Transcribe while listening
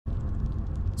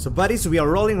So buddies, we are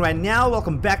rolling right now.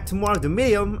 Welcome back to more of the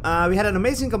medium. We had an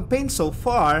amazing campaign so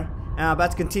far. About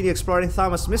to continue exploring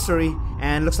Thomas' mystery,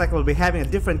 and looks like we'll be having a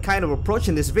different kind of approach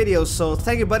in this video. So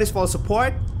thank you buddies for all the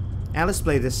support, and let's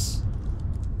play this.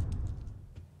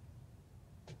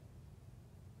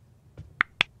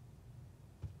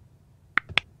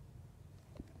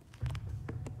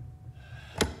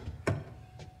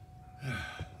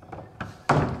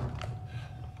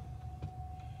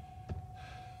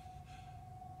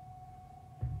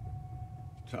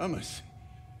 Thomas,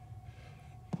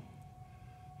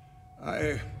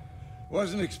 I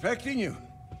wasn't expecting you.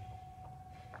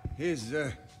 Is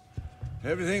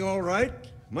everything all right,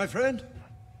 my friend?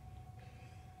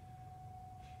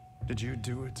 Did you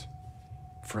do it,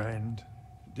 friend?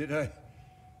 Did I?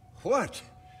 What?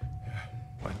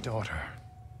 My daughter.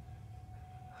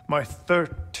 My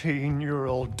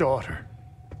 13-year-old daughter.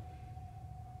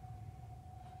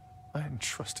 I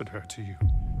entrusted her to you.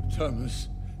 Thomas.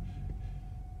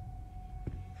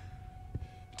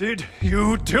 Did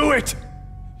you do it?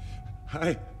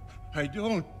 I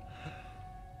don't.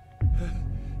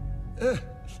 I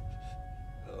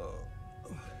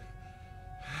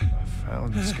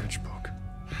found the sketchbook.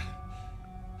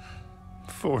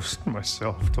 Forced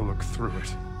myself to look through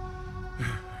it.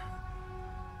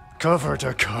 Cover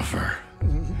to cover.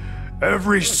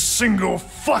 Every single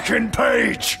fucking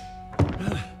page!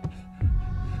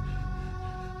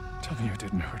 Tell me you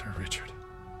didn't hurt her, Richard.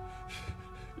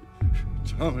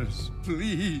 Thomas,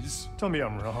 please. Tell me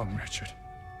I'm wrong, Richard.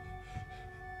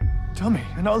 Tell me,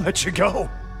 and I'll let you go.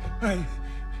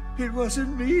 It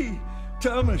wasn't me.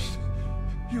 Thomas,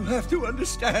 you have to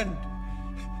understand.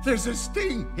 There's a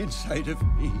sting inside of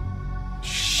me.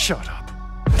 Shut up.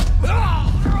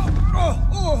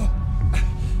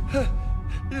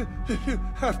 You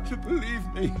have to believe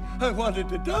me. I wanted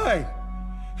to die.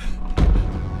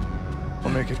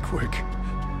 I'll make it quick.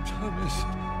 Thomas,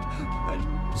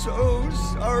 I'm so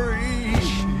sorry.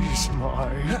 She's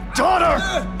my daughter!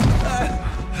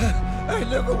 I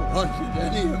never wanted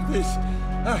any of this.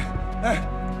 I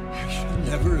should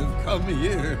never have come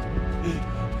here.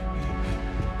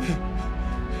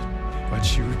 But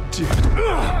you did.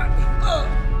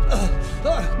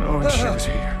 Knowing she was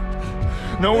here.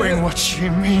 Knowing what she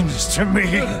means to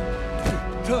me.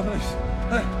 Thomas,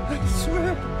 I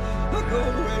swear, I'll go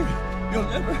away. You'll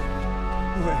never...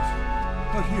 Wait,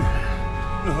 what you...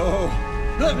 No,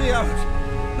 let me out.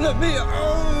 Let me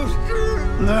out.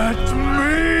 Let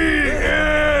me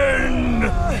in!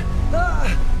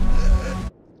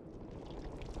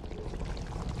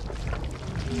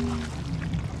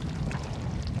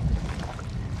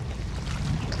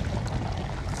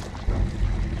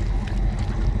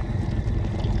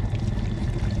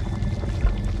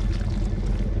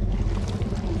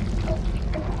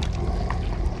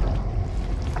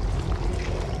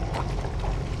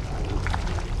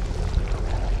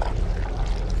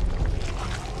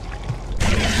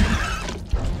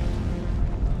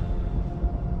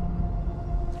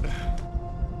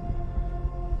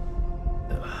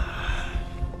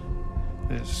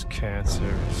 This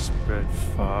cancer is spread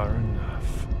far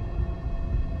enough.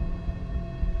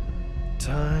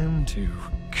 Time to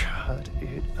cut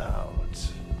it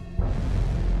out.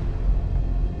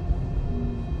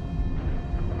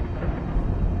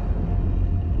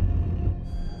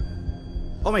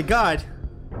 Oh my god!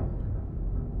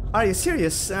 Are you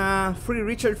serious? Free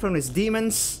Richard from his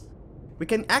demons. We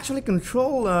can actually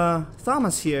control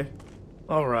Thomas here.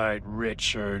 Alright,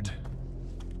 Richard.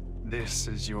 This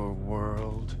is your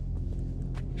world.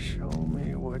 Show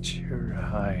me what you're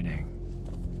hiding.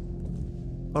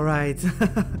 Alright.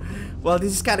 Well,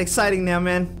 this is kinda exciting now,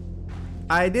 man.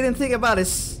 I didn't think about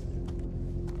this.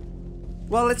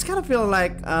 Well, it's kinda feel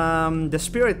like the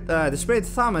spirit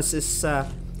Thomas is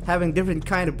having different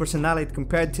kind of personality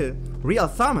compared to real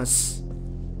Thomas.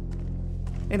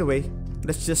 Anyway,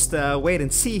 let's just wait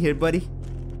and see here, buddy.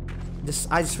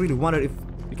 I just really wonder if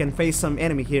we can face some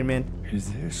enemy here, man.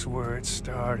 Is this where it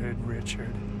started,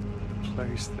 Richard? The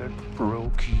place that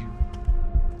broke you?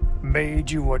 Made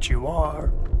you what you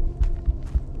are?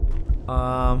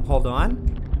 Hold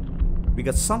on. We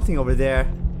got something over there.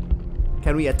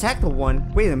 Can we attack the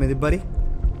one? Wait a minute, buddy.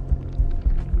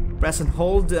 Press and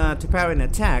hold to parry an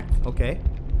attack. Okay.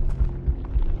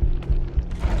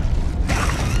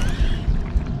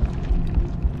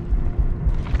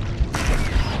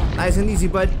 Nice and easy,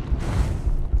 bud.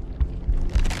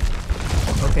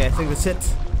 Okay, I think that's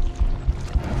it.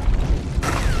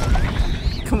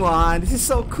 Come on, this is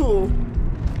so cool.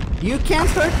 You can't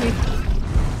hurt me.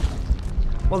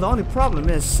 Well, the only problem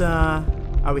is, are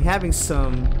we having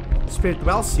some spirit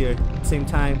wells here at the same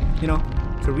time? You know,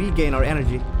 to regain our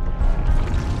energy.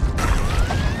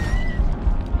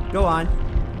 Go on.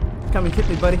 Come and hit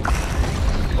me, buddy.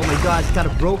 Oh my god, it kind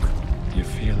of broke. You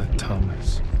feel it,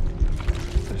 Thomas.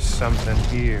 There's something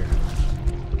here.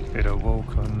 It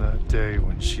awoke on that day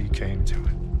when she came to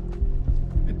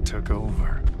it. It took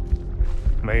over.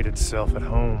 Made itself at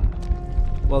home.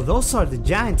 Well, those are the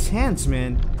giant's hands,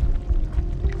 man.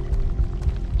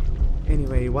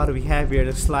 Anyway, what do we have here?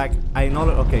 Looks like I no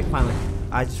longer... Okay, finally.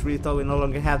 I just really thought we no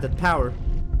longer have that power.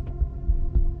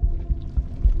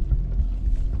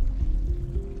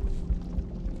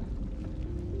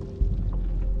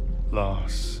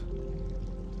 Loss.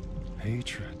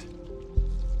 Hatred.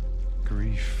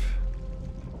 Grief.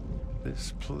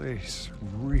 This place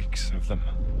reeks of them.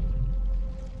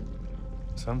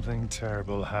 Something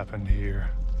terrible happened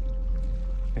here.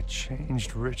 It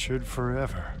changed Richard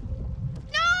forever.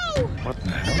 No! What the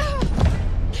hell?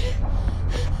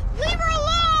 Leave her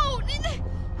alone!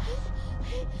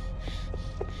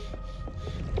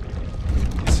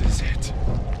 This is it.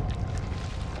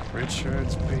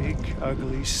 Richard's big,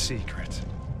 ugly secret.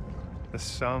 The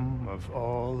sum of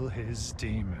all his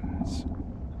demons.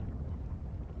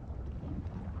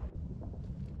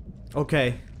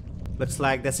 Okay. Looks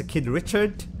like that's a kid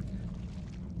Richard.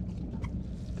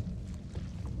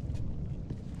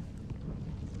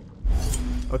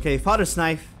 Okay, father's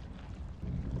knife.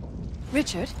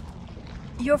 Richard,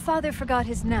 your father forgot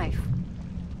his knife.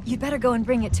 You'd better go and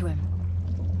bring it to him.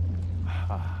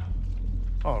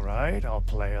 All right, I'll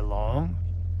play along.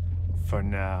 For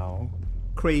now.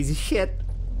 Crazy shit.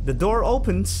 The door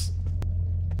opens.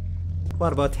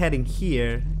 What about heading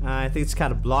here? I think it's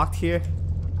kind of blocked here.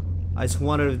 I just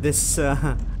wonder if this,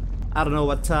 I don't know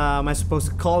what am I supposed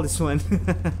to call this one.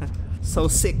 So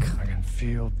sick. I can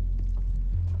feel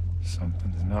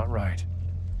something's not right.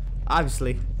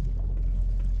 Obviously.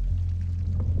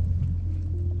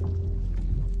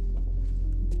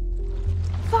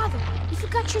 Father, you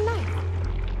forgot your knife.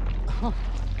 Oh,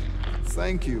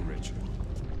 thank you, Richard.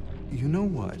 You know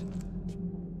what?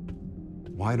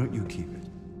 Why don't you keep it?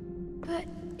 But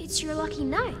it's your lucky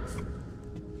knife.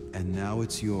 And now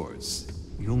it's yours.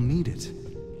 You'll need it.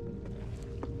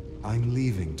 I'm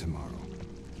leaving tomorrow.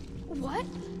 What?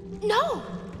 No!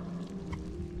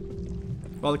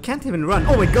 Well, it can't even run.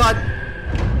 Oh my god!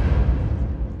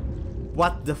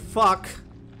 What the fuck?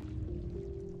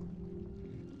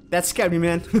 That scared me,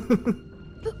 man.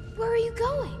 But where are you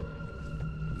going?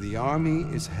 The army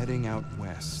is heading out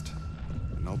west,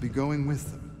 and I'll be going with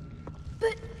them.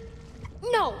 But...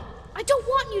 no! I don't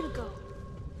want you to go!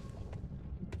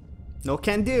 No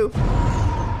can do.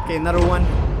 Okay, another one.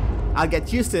 I'll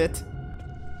get used to it.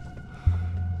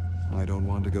 I don't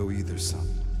want to go either, son.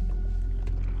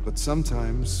 But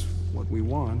sometimes what we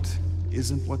want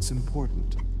isn't what's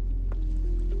important.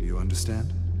 You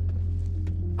understand?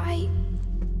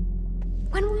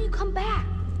 When will you come back?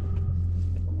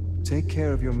 Take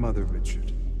care of your mother,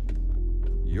 Richard.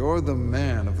 You're the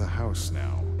man of the house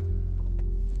now.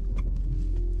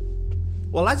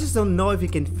 Well, I just don't know if you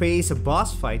can face a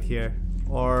boss fight here.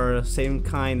 Or same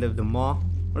kind of the Maw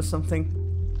or something.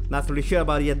 Not really sure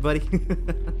about it yet, buddy.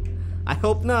 I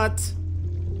hope not.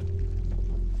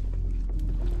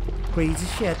 Crazy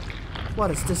shit.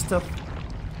 What is this stuff?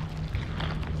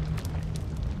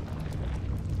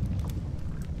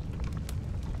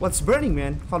 What's burning,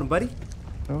 man? Hold on, buddy.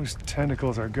 Those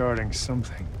tentacles are guarding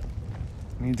something.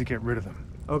 Need to get rid of them.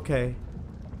 Okay.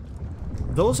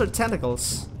 Those are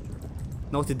tentacles.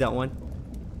 Noted that one.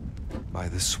 By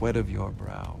the sweat of your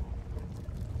brow.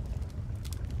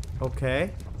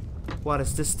 Okay. What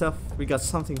is this stuff? We got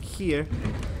something here.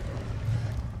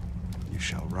 You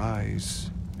shall rise,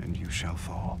 and you shall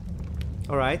fall.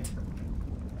 Alright.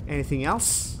 Anything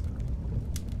else?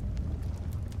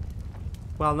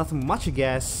 Well, nothing much, I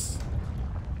guess.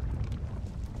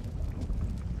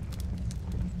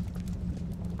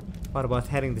 What about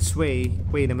heading this way?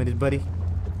 Wait a minute, buddy.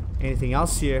 Anything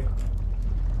else here?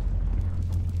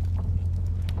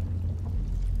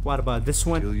 What about this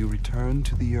one? Till you return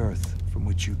to the earth from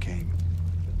which you came.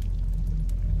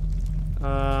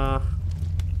 Nothing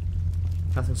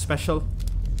special.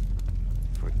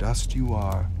 For dust you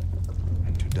are,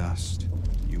 and to dust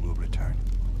you will return.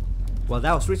 Well,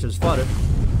 that was Richard's father.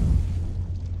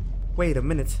 Wait a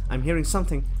minute, I'm hearing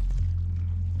something.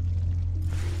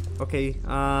 Okay,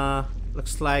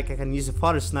 looks like I can use a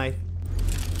father's knife.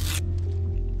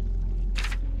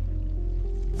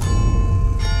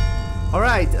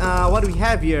 Alright, what do we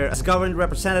have here? As government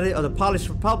representative of the Polish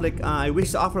Republic, I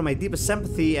wish to offer my deepest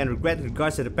sympathy and regret in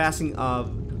regards to the passing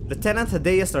of Lieutenant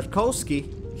Tadeusz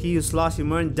Tarkowski. He whose loss you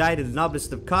mourn died in the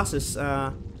noblest of causes.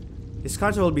 His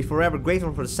country will be forever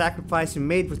grateful for the sacrifice you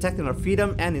made protecting our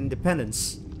freedom and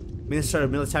independence. Minister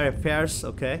of Military Affairs,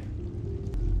 okay.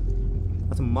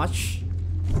 Nothing much.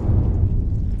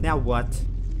 Now what?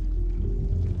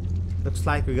 Looks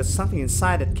like we got something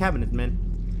inside that cabinet, man.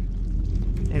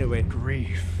 Anyway.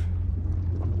 Grief.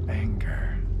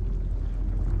 Anger.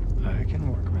 I can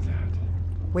work with that.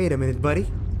 Wait a minute, buddy.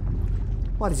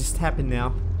 What just happened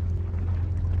now?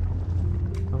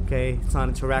 Okay, it's not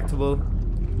interactable.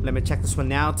 Let me check this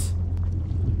one out.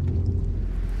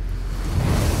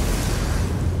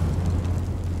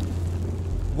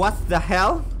 What the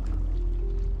hell?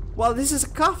 Well, this is a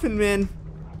coffin, man.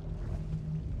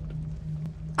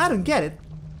 I don't get it.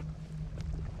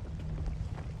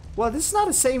 Well, this is not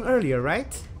the same earlier,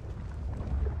 right?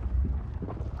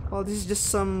 Well, this is just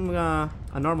some, a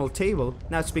normal table.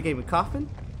 Now it's became a coffin?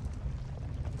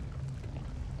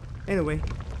 Anyway.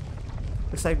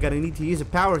 Looks like I'm gonna need to use a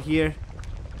power here.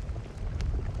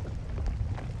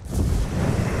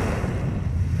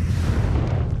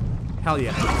 Hell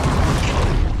yeah.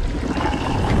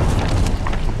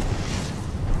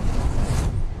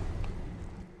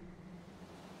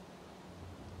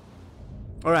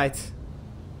 Alright.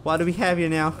 What do we have here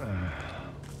now?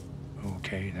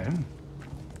 Okay then.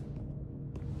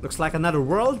 Looks like another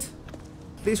world.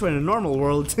 At least we're in a normal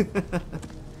world.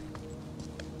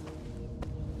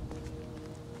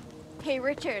 Hey,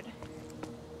 Richard.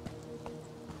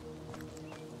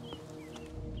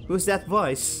 Who's that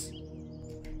voice?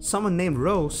 Someone named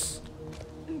Rose.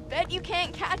 Bet you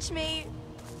can't catch me.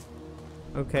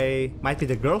 Okay, might be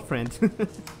the girlfriend.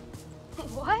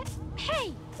 What?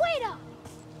 Hey, wait up!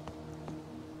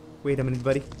 Wait a minute,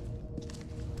 buddy.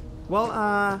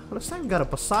 Well, looks like we got a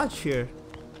passage here.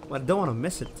 But I don't want to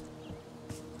miss it.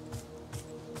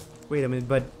 Wait a minute,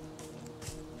 bud.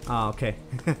 Ah, okay.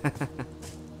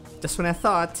 Just when I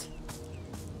thought.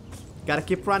 Gotta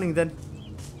keep running then.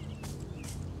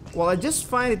 Well, I just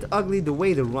find it ugly the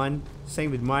way they run.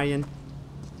 Same with Marianne.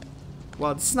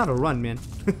 Well, this is not a run, man.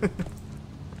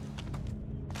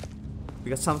 We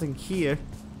got something here.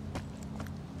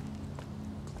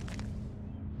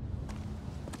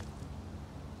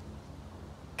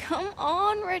 Come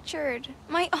on, Richard.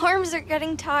 My arms are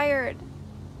getting tired.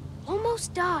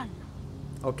 Almost done.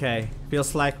 Okay,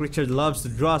 feels like Richard loves to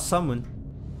draw someone.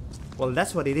 Well,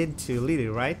 that's what he did to Lily,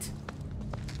 right?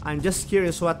 I'm just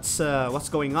curious what's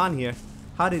going on here.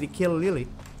 How did he kill Lily?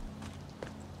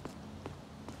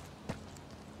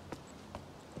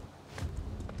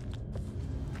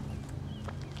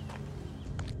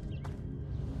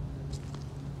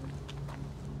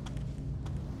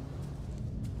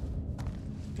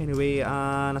 Anyway,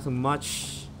 nothing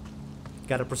much.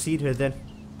 Gotta proceed here then.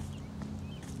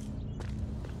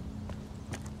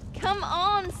 Come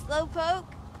on, Slowpoke.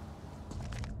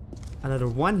 Another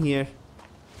one here.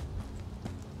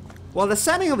 Well, the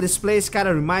setting of this place kind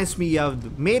of reminds me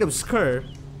of Made of Skur.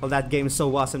 Well, that game is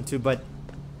so awesome too, but...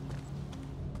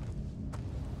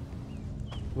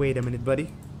 Wait a minute,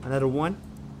 buddy. Another one?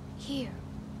 Here.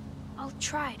 I'll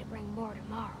try to bring more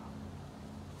tomorrow.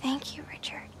 Thank you,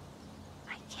 Richard.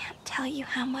 I can't tell you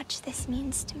how much this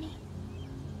means to me.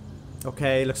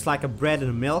 Okay, looks like a bread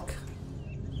and a milk.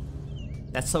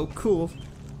 That's so cool.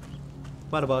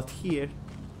 What about here?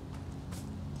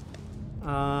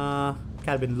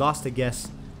 Kind of been lost, I guess.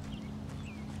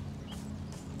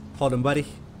 Hold on, buddy.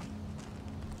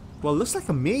 Well, looks like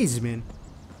a maze, man.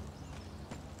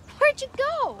 Where'd you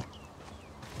go?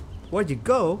 Where'd you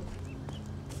go?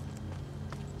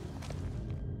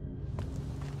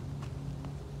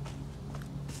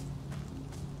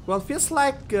 Well, it feels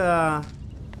like the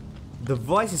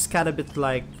voice is kind of a bit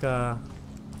like a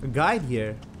guide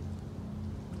here.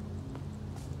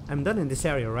 I'm done in this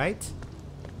area, right?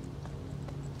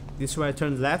 This is where I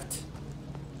turn left.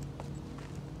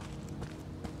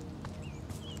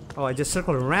 Oh, I just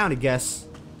circled around, I guess.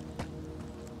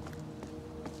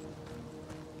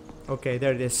 Okay,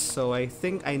 there it is. So I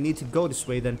think I need to go this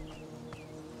way then.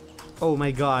 Oh my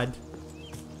god.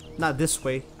 Not this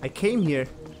way. I came here.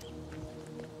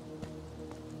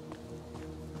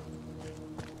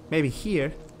 Maybe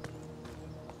here.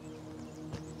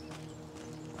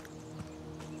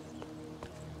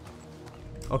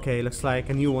 Okay, looks like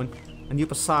a new one. A new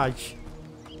passage.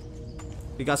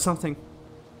 We got something.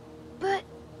 But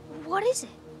what is it?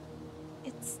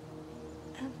 It's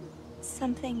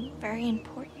something very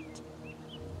important.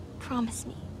 Promise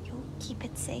me you'll keep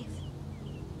it safe.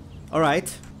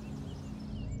 Alright.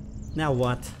 Now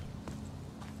what?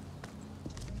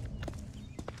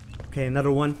 Okay,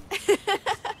 another one.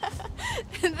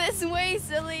 This way,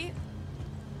 silly.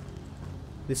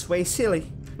 This way,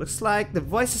 silly. Looks like the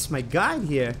voice is my guide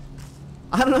here.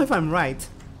 I don't know if I'm right.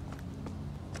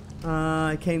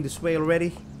 I came this way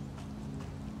already.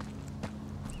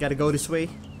 Gotta go this way.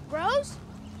 Rose?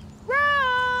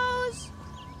 Rose!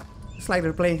 It's like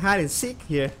they're playing hide and seek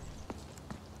here.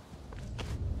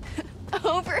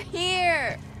 Over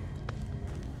here!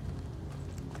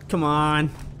 Come on.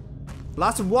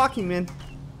 Lots of walking, man.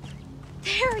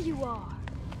 There you are.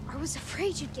 I was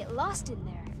afraid you'd get lost in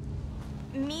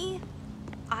there. Me?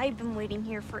 I've been waiting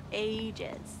here for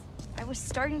ages. I was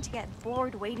starting to get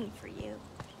bored waiting for you.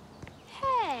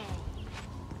 Hey!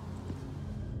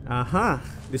 Uh-huh.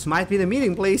 This might be the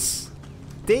meeting place.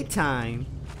 Daytime.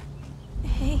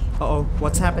 Hey, Uh-oh,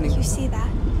 what's happening? you see that?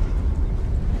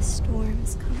 A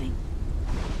storm's coming.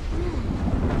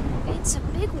 It's a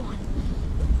big one.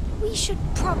 We should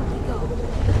probably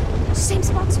go. Same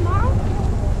spot tomorrow?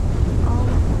 I'll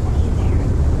be there.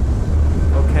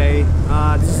 Okay,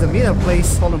 this is the meetup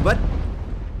place. Hold on, bud.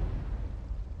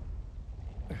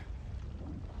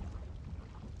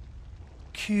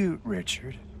 Cute,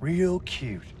 Richard. Real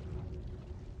cute.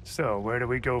 So, where do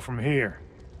we go from here?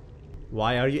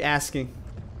 Why are you asking?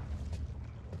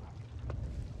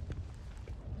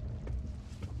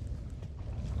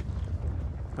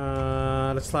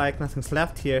 Looks like nothing's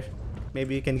left here.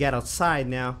 Maybe you can get outside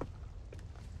now.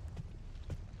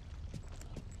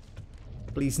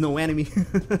 Please, no enemy.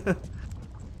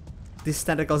 These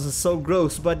tentacles are so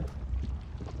gross, but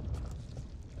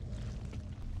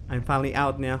I'm finally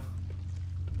out now.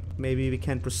 Maybe we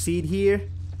can proceed here.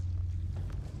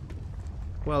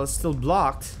 Well, it's still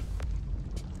blocked.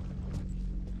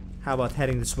 How about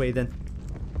heading this way then?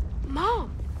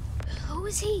 Mom! Who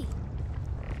is he?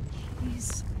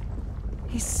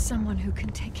 He's someone who can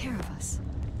take care of us.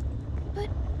 But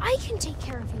I can take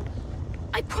care of you.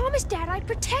 I promised Dad I'd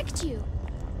protect you.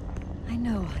 I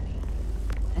know, honey.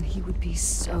 And he would be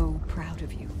so proud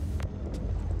of you.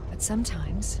 But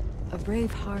sometimes, a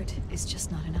brave heart is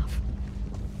just not enough.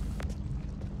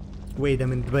 Wait a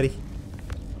minute, buddy.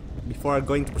 Before I'm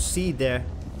going to proceed there,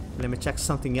 let me check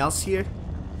something else here.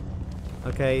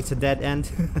 Okay, it's a dead end.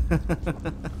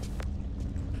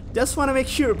 Just want to make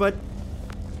sure, but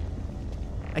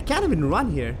I can't even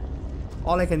run here.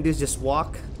 All I can do is just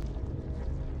walk.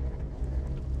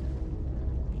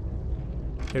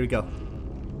 Here we go.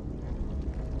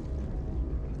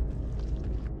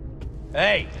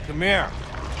 Hey, come here.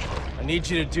 I need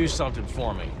you to do something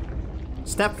for me.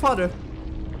 Stepfather.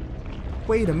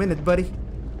 Wait a minute, buddy.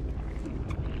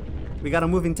 We got a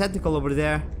moving tentacle over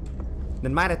there that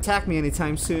might attack me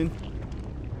anytime soon.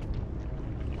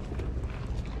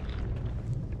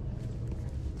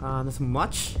 Nothing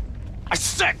much. I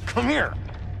said, come here.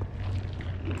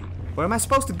 Where am I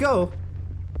supposed to go?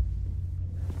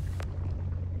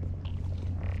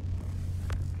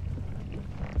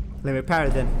 Let me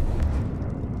parry then.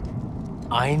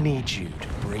 I need you to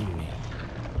bring me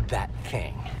that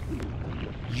thing.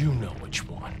 You know which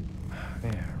one.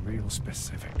 Yeah, real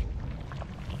specific.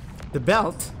 The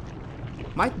belt?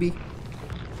 Might be.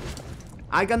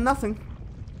 I got nothing.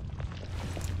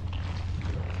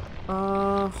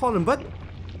 Hold on, bud.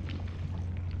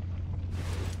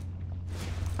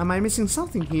 Am I missing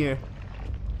something here?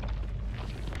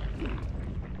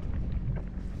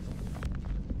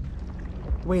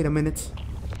 Wait a minute.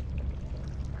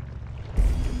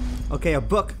 Okay, a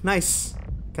book. Nice.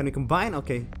 Can we combine?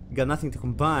 Okay, got nothing to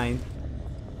combine.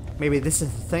 Maybe this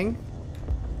is the thing.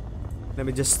 Let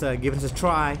me just give this a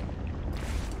try.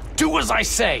 Do as I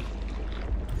say.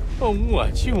 Oh,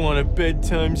 what? You want a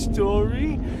bedtime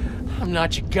story? I'm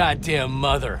not your goddamn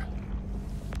mother.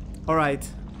 Alright.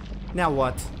 Now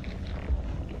what?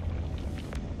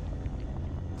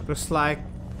 Looks like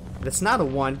that's not a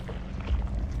one.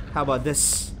 How about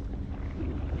this?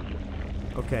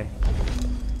 Okay.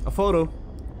 A photo.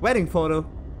 Wedding photo.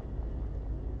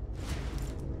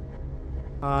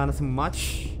 Nothing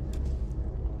much.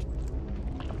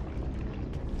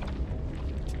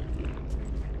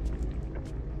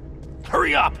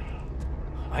 Hurry up!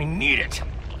 I need it.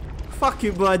 Fuck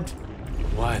you, bud.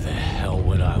 Why the hell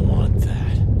would I want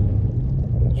that?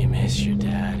 You miss your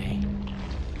daddy.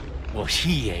 Well,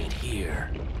 he ain't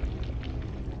here.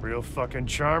 Real fucking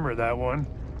charmer, that one.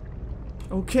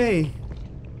 Okay.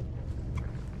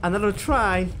 Another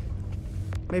try.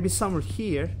 Maybe somewhere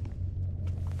here.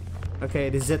 Okay,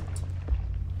 this is it.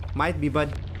 Might be,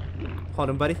 bud. Hold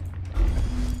on, buddy.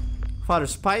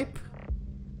 Father's pipe.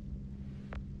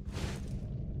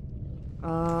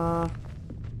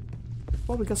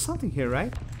 Well, we got something here,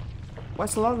 right? Why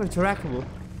is the longer interactable?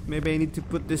 Maybe I need to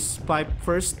put this pipe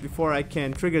first before I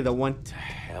can trigger the one. What the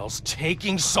hell's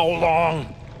taking so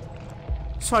long?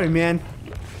 Sorry, man.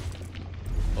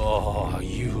 Oh,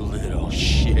 you little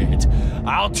shit.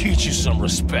 I'll teach you some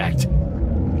respect.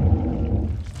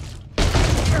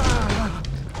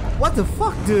 What the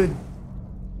fuck, dude?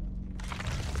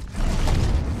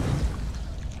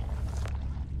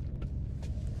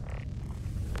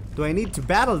 Do I need to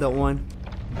battle that one?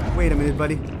 Wait a minute,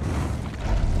 buddy.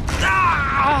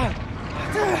 Ah!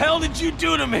 What the hell did you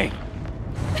do to me?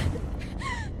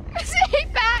 Stay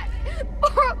back,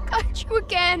 or I'll cut you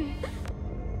again.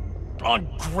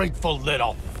 Ungrateful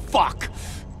little fuck!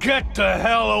 Get the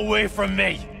hell away from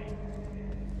me!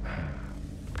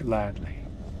 Gladly.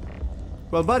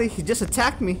 Well, buddy, he just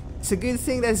attacked me. It's a good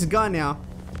thing that he's gone now.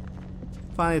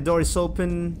 Finally, the door is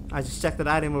open. I just checked that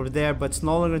item over there, but it's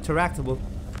no longer interactable.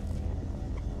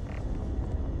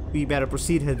 We better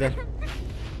proceed here then.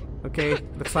 Okay,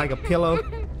 looks like a pillow.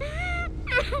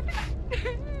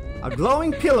 A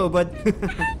glowing pillow, but...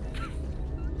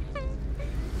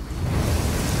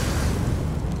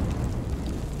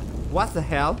 What the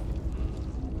hell?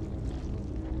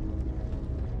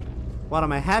 What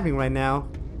am I having right now?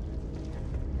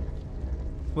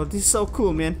 Well, this is so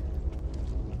cool, man.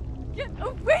 Get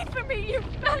away from me, you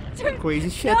bastard! Crazy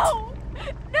shit. No!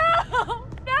 No!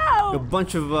 No! A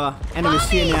bunch of enemies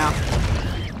here now.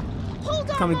 Hold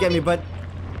on, Come and get me, bud.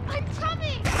 I'm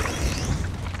coming!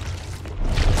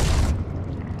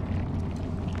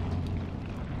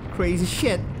 Crazy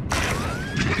shit.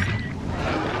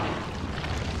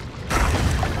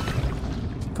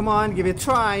 Come on, give it a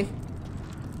try.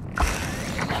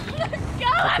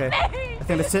 Okay, I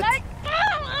think that's it. Let go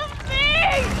of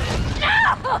me! No!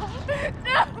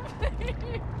 No!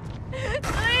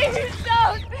 Please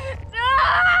don't! No!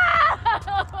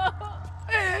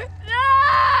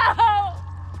 No!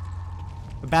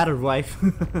 A battered wife.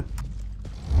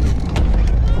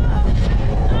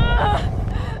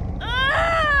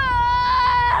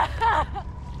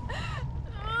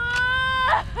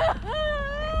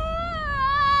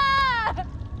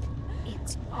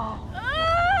 It's all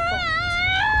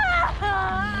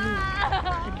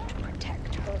couldn't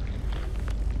protect her.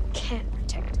 Can't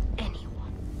protect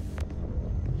anyone.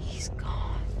 He's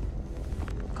gone.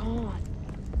 Gone.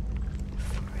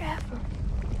 Forever.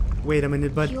 Wait a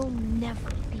minute, bud. You'll never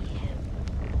be him.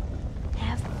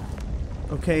 Never.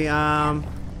 Okay, Ever.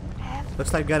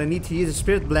 looks like I gotta need to use a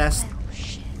spirit blast. Oh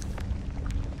shit.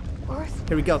 Worth.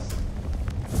 Here we go.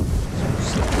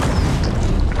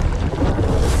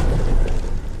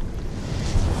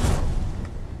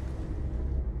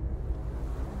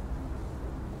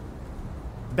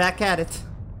 Back at it.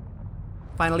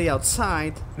 Finally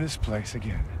outside. This place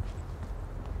again.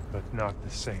 But not the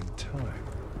same time.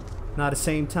 Not the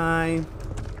same time.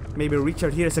 Maybe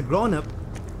Richard here is a grown-up.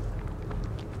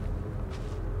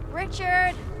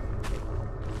 Richard!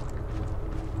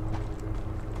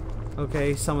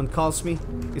 Okay, someone calls me.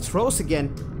 It's Rose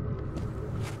again.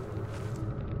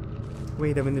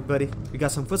 Wait a minute, buddy. We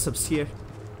got some footsteps here.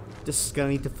 Just gonna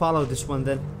need to follow this one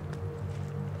then.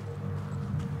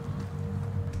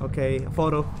 Okay, a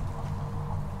photo.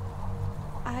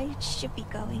 I should be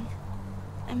going.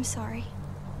 I'm sorry.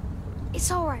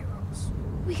 It's alright, Rose.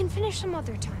 We can finish some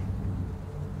other time.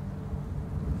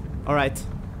 Alright.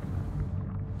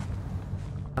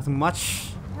 Nothing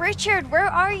much. Richard, where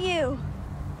are you?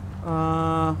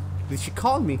 Did she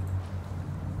call me?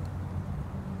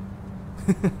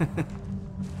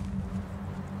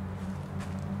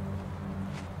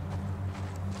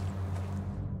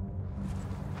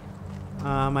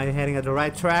 Am I heading at the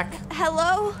right track?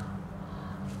 Hello?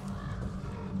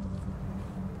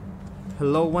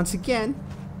 Hello once again.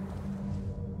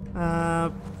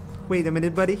 Wait a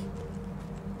minute, buddy.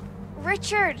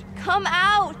 Richard, come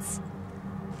out!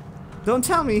 Don't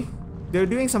tell me. They're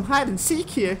doing some hide and seek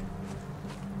here.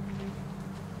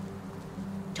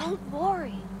 Don't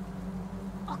worry.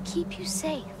 I'll keep you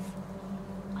safe.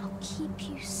 I'll keep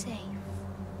you safe.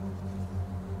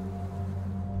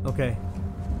 Okay.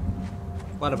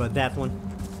 What about that one?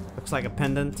 Looks like a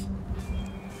pendant.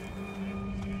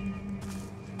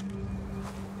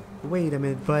 Wait a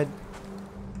minute, bud.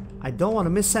 I don't want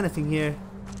to miss anything here.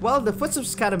 Well, the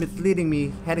footsteps kind of leading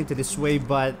me heading to this way,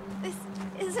 but... This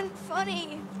isn't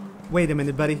funny. Wait a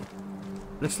minute, buddy.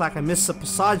 Looks like I missed a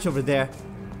passage over there.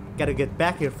 Gotta get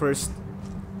back here first.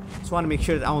 Just want to make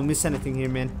sure that I won't miss anything here,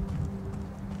 man.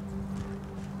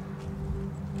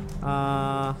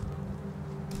 I'm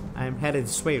headed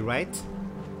this way, right?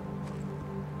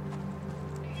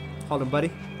 Hold on,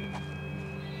 buddy.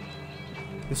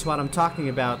 This is what I'm talking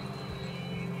about.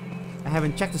 I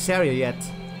haven't checked this area yet.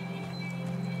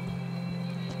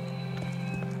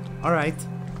 Alright.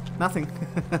 Nothing.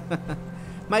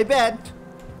 My bad.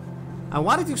 I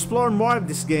wanted to explore more of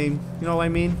this game. You know what I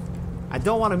mean? I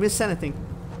don't want to miss anything.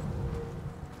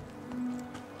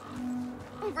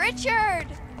 Richard!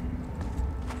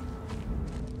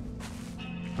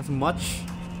 Nothing much.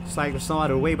 It's like there's no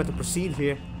other way but to proceed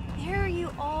here. There you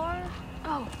are.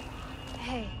 Oh,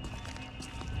 hey.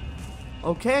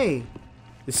 Okay.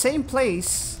 The same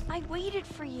place. I waited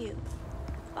for you.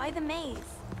 By the maze.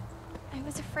 I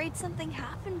was afraid something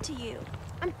happened to you.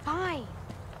 I'm fine.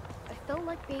 I felt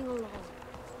like being alone.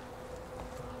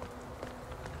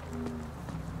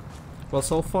 Well,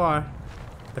 so far,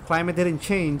 the climate didn't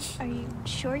change. Are you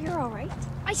sure you're alright?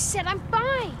 I said I'm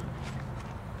fine.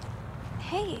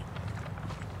 Hey.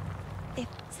 If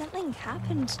something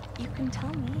happened, you can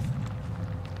tell me.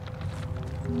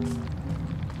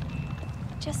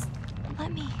 Just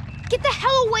let me. Get the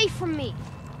hell away from me.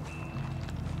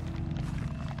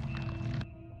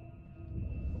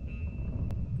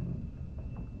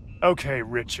 Okay,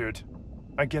 Richard.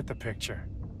 I get the picture.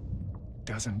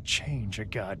 Doesn't change a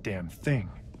goddamn thing.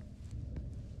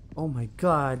 Oh my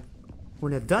god. We're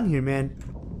not done here, man.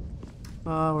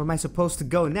 Where am I supposed to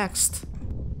go next?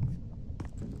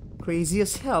 Crazy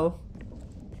as hell.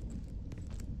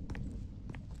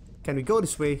 Can we go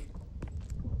this way?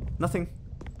 Nothing.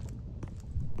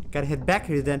 Gotta head back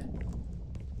here then.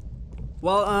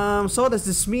 Well, so does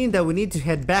this mean that we need to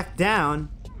head back down?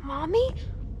 Mommy?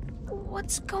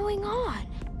 What's going on?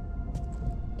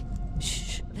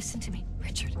 Shh, listen to me,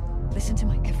 Richard. Listen to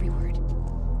my every word.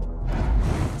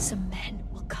 Some men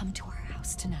will come to our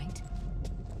house tonight.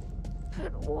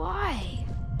 But why?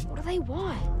 What do they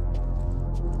want?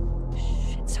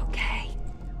 Shh, it's okay.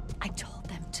 I told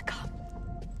them to come.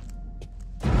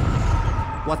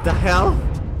 What the hell?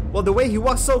 Well, the way he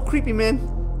walks so creepy, man.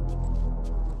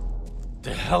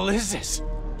 The hell is this?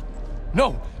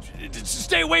 No!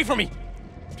 Stay away from me!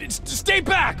 Stay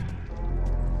back!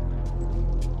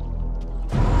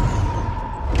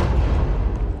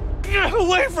 Get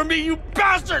away from me, you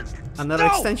bastards! Another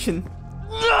extension.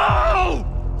 No!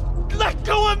 Let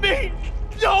go of me!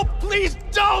 No, please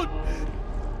don't!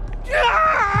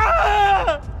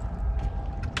 Ah!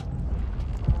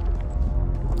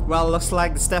 Well, looks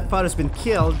like the stepfather's been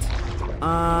killed.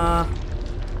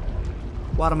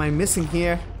 What am I missing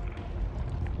here?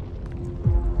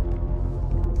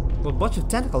 Well, a bunch of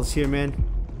tentacles here, man.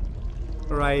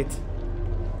 Alright.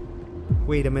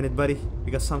 Wait a minute, buddy.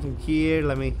 We got something here.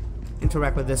 Let me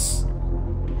interact with this.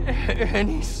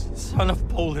 Any son of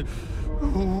Poland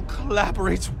who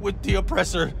collaborates with the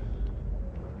oppressor.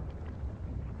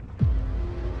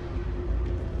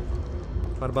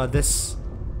 What about this?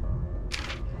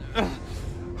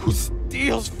 Who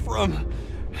steals from,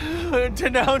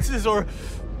 denounces, or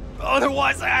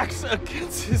otherwise acts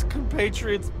against his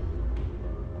compatriots.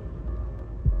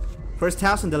 First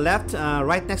house on the left,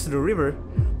 right next to the river,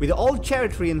 with the old cherry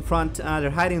tree in front. They're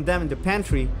hiding them in the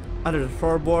pantry, under the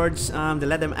floorboards. They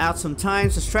let them out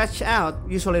sometimes to stretch out,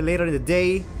 usually later in the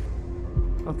day.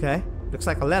 Okay, looks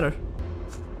like a letter.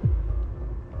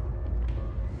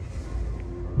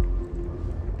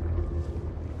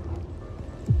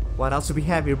 What else do we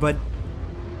have here, bud?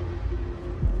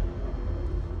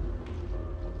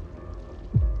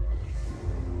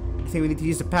 I think we need to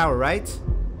use the power, right?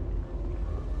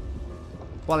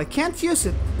 Well, I can't use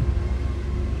it.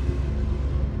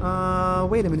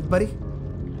 Wait a minute, buddy.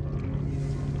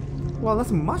 Well,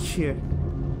 nothing much here.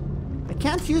 I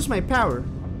can't use my power.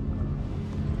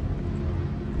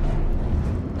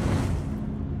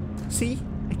 See?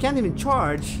 I can't even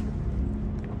charge.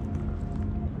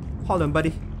 Hold on,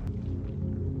 buddy.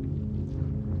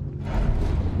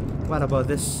 What about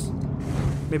this?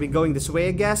 Maybe going this way,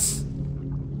 I guess?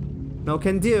 No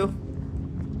can do.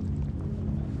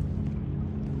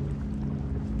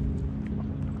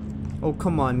 Oh,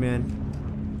 come on, man.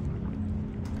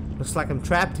 Looks like I'm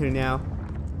trapped here now.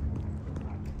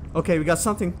 Okay, we got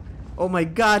something. Oh my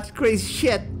god, crazy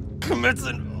shit. Commits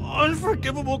an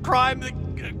unforgivable crime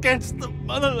against the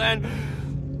motherland.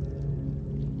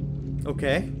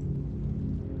 Okay.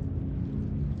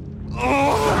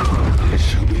 Oh, I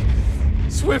shall be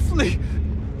swiftly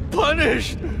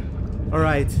punished.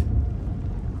 Alright.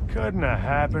 Couldn't have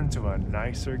happened to a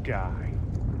nicer guy.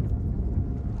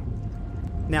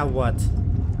 Now what?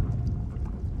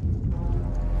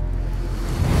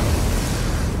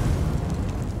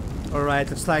 Alright,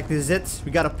 looks like this is it.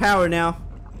 We got a power now.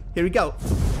 Here we go.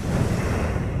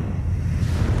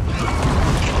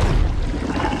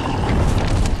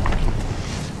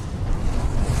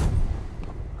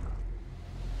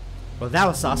 Well, that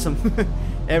was awesome.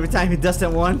 Every time he does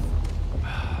that one.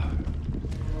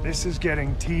 This is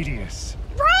getting tedious.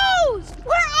 Rose!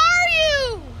 Where are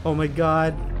you? Oh my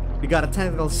god. We got a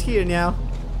tentacles here now.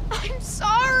 I'm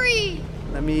sorry. Hurry!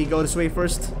 Let me go this way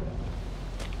first.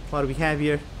 What do we have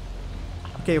here?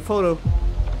 Okay, a photo.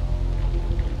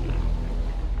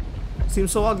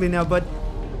 Seems so ugly now, but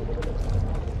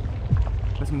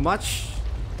not much.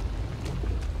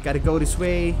 Gotta go this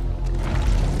way.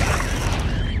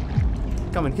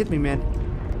 Come on, hit me, man.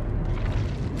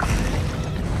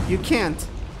 You can't.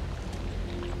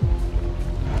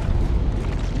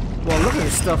 Well, look at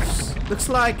this stuff. Looks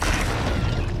like...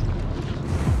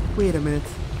 Wait a minute.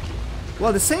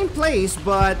 Well, the same place,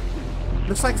 but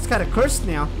looks like it's kind of cursed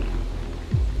now.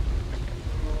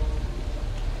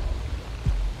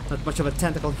 Not much of a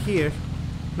tentacle here.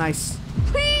 Nice.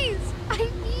 Please! I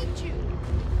need you!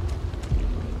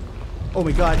 Oh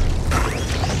my god.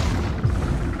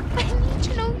 I need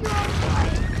to know you're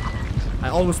alright. I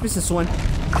almost missed this one.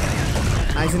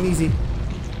 Nice and easy.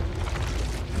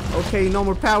 Okay, no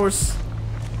more powers.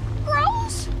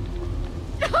 Rose?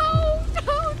 No!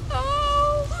 No,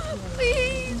 no!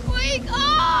 Please, wake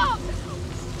up!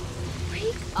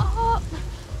 Wake up!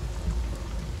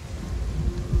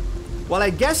 Well, I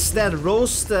guess that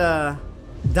Rose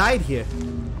died here.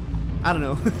 I don't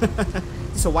know.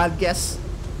 It's a wild guess.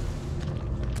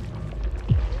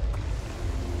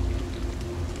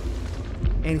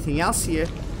 Anything else here?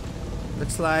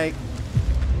 Looks like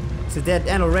it's a dead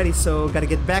end already, so gotta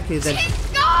get back here then. She's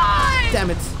gone! Damn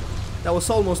it. That was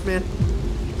almost, man.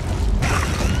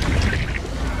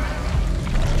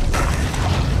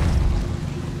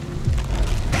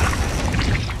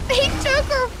 They took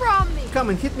her from me! Come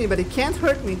and hit me, but it can't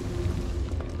hurt me.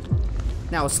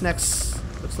 Now what's next?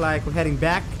 Looks like we're heading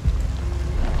back.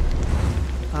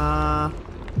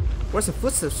 Where's the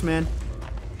footsteps, man?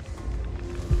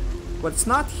 But it's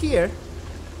not here.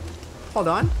 Hold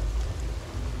on.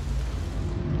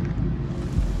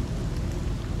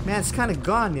 Man, it's kind of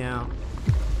gone now.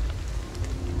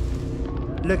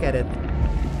 Look at it.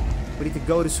 We need to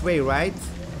go this way, right?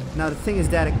 Now the thing is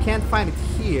that I can't find it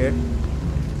here.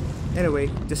 Anyway,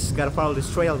 just gotta follow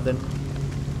this trail then.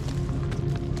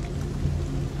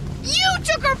 You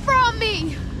took her from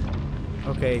me!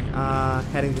 Okay,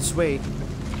 heading this way.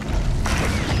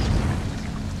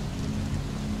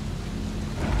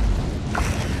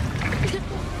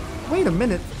 Wait a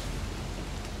minute.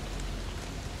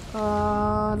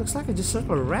 Looks like I just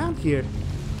circled around here.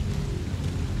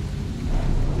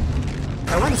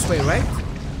 I went this way, right?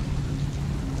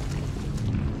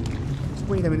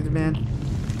 Wait a minute, man.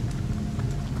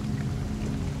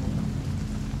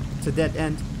 It's a dead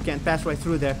end. Can't pass right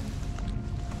through there.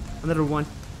 Another one.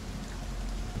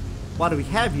 What do we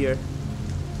have here?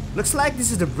 Looks like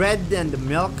this is the bread and the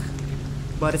milk,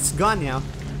 but it's gone now.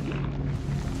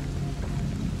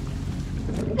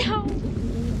 No.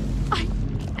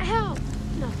 I have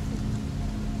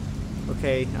nothing.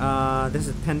 Okay, this is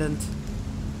a pendant.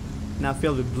 Now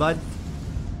filled with blood.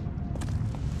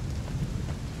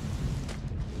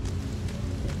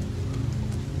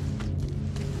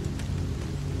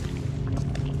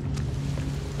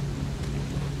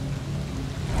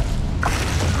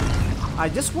 I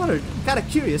just wondered, kind of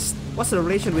curious, what's the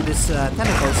relation with these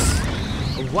tentacles?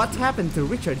 What happened to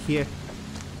Richard here?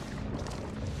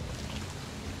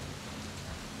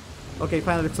 Okay,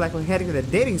 finally looks like we're heading to the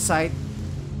dating site.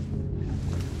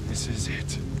 This is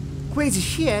it. Crazy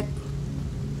shit!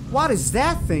 What is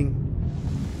that thing?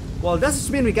 Well, does this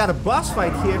mean we got a boss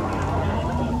fight here?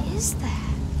 What is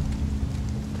that?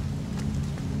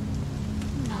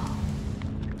 No.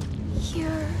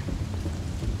 You're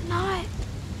not...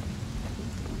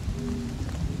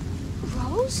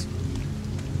 Rose?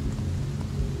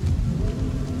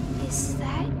 Is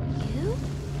that you?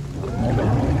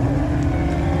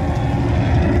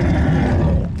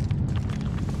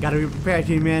 Gotta be prepared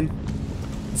here, man.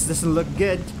 This doesn't look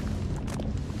good.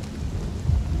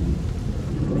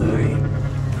 My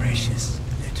precious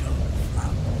little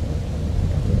flower.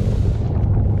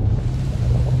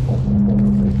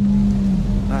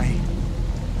 My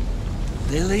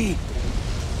Lily.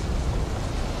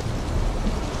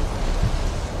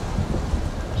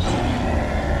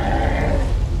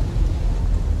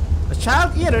 A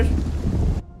child eater?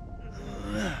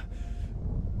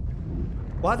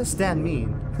 What does that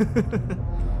mean?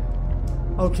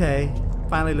 Okay,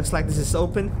 finally looks like this is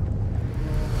open.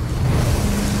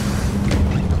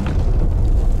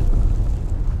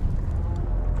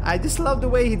 I just love the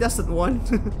way he does that one.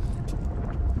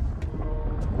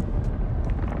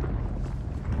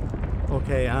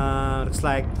 Okay, looks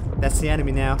like that's the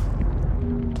enemy now.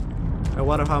 I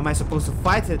wonder how am I supposed to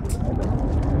fight it?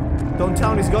 Don't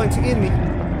tell me he's going to eat me.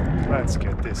 Let's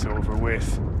get this over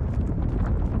with.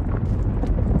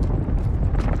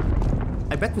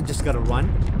 I bet we just gotta run.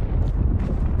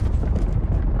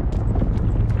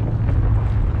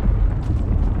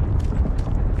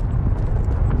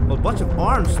 bunch of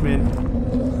arms, man.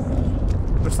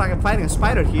 Looks like I'm fighting a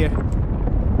spider here.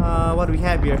 What do we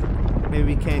have here?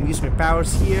 Maybe we can use my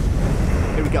powers here.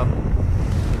 Here we go.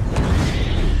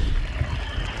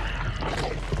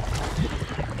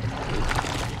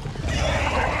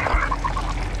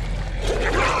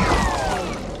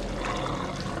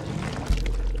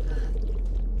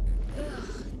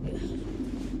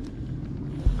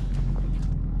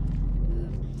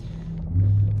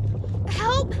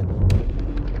 Help!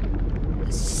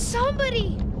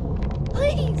 Somebody!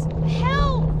 Please,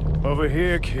 help! Over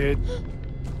here, kid.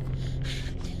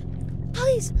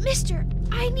 Please, mister,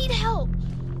 I need help.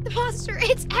 The monster,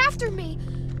 it's after me.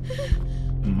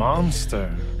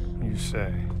 Monster, you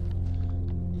say?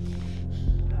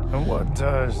 And what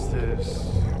does this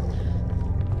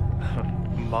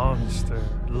monster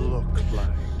look like?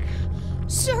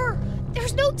 Sir,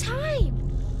 there's no time.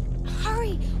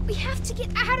 Hurry, we have to get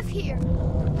out of here.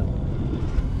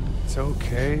 It's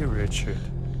okay, Richard.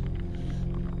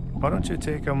 Why don't you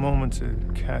take a moment to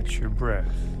catch your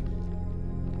breath?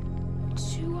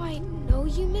 Do I know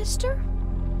you, mister?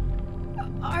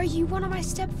 Are you one of my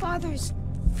stepfather's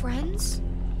friends?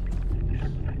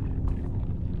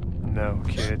 No,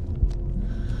 kid.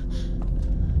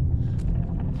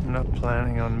 I'm not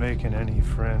planning on making any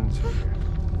friends here.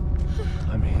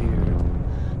 I'm here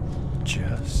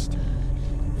just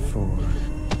for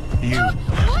you.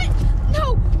 What?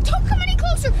 No! Don't come any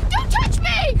closer! Don't touch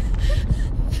me!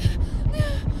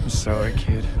 I'm sorry,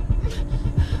 kid.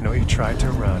 I know you tried to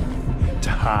run, to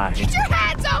hide. Get your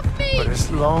hands off me! But as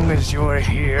long as you're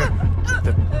here,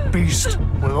 the beast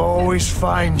will always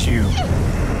find you.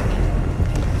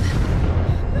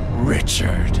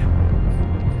 Richard.